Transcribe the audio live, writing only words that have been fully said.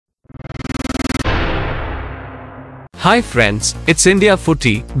Hi friends, it's India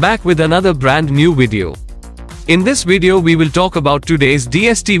Footy, back with another brand new video. In this video we will talk about today's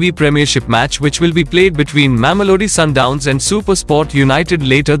DStv Premiership match which will be played between Mamelodi Sundowns and Supersport United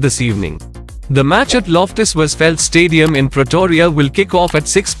later this evening. The match at Loftus Versfeld Stadium in Pretoria will kick off at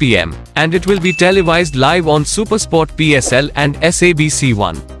 6 p.m. and it will be televised live on Supersport PSL and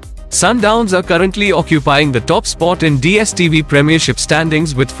SABC1. Sundowns are currently occupying the top spot in DStv Premiership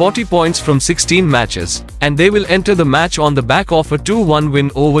standings with 40 points from 16 matches, and they will enter the match on the back of a 2-1 win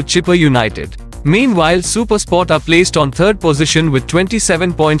over Chippa United. Meanwhile, Supersport are placed on third position with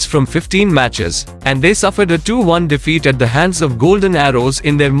 27 points from 15 matches, and they suffered a 2-1 defeat at the hands of Golden Arrows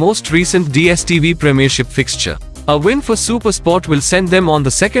in their most recent DStv Premiership fixture. A win for Supersport will send them on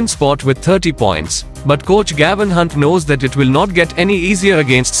the second spot with 30 points, but coach Gavin Hunt knows that it will not get any easier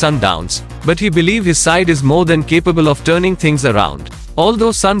against Sundowns, but he believes his side is more than capable of turning things around. Although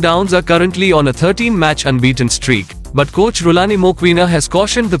Sundowns are currently on a 13-match unbeaten streak, but coach Rulani Mokoena has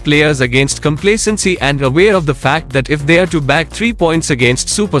cautioned the players against complacency and aware of the fact that if they are to bag 3 points against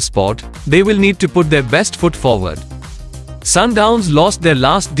Supersport, they will need to put their best foot forward. Sundowns lost their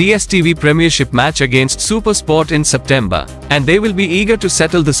last DStv Premiership match against Supersport in September, and they will be eager to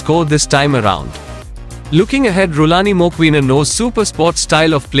settle the score this time around. Looking ahead, Rulani Mokoena knows Supersport's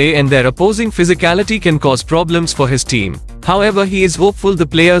style of play and their opposing physicality can cause problems for his team. However, he is hopeful the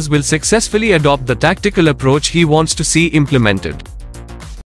players will successfully adopt the tactical approach he wants to see implemented.